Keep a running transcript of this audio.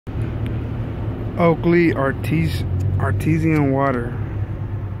Oakley Artesian water.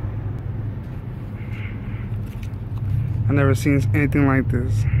 I've never seen anything like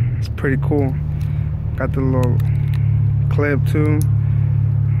this. It's pretty cool. Got the little clip too.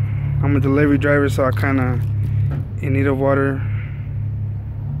 I'm a delivery driver, so I kinda in need of water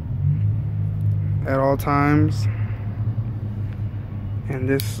at all times. And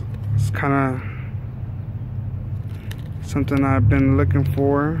this is kinda something I've been looking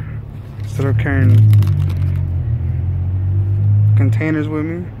for instead of carrying containers with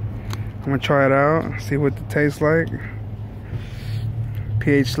me. I'm gonna try it out, see what it tastes like.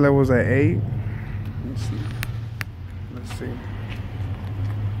 pH level's at 8. Let's see.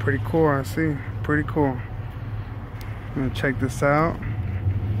 Pretty cool, I see. Pretty cool. I'm gonna check this out.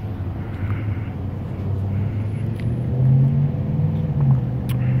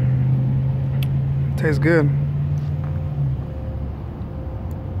 Tastes good.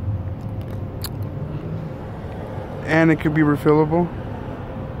 And it could be refillable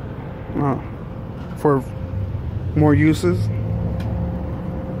for more uses.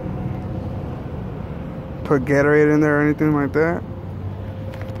 Put Gatorade in there or anything like that.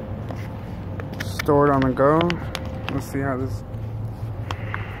 Store it on the go. Let's see how this.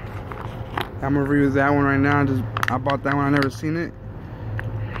 I'm gonna review that one right now. I bought that one. I never seen it,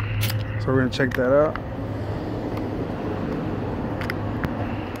 so we're gonna check that out.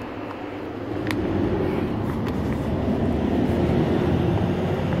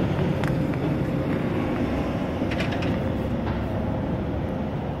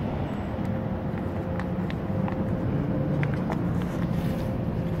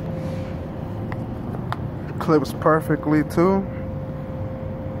 Clips perfectly too.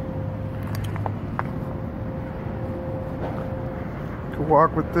 Could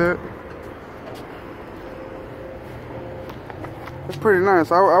walk with it. It's pretty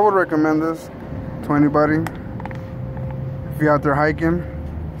nice. I would recommend this to anybody. If you're out there hiking,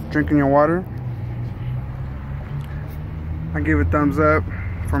 drinking your water, I give it a thumbs up.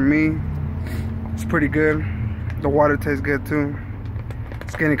 From me, it's pretty good. The water tastes good too.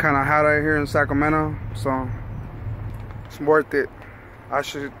 It's getting kind of hot out here in Sacramento, so it's worth it. I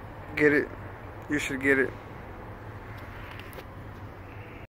should get it. You should get it.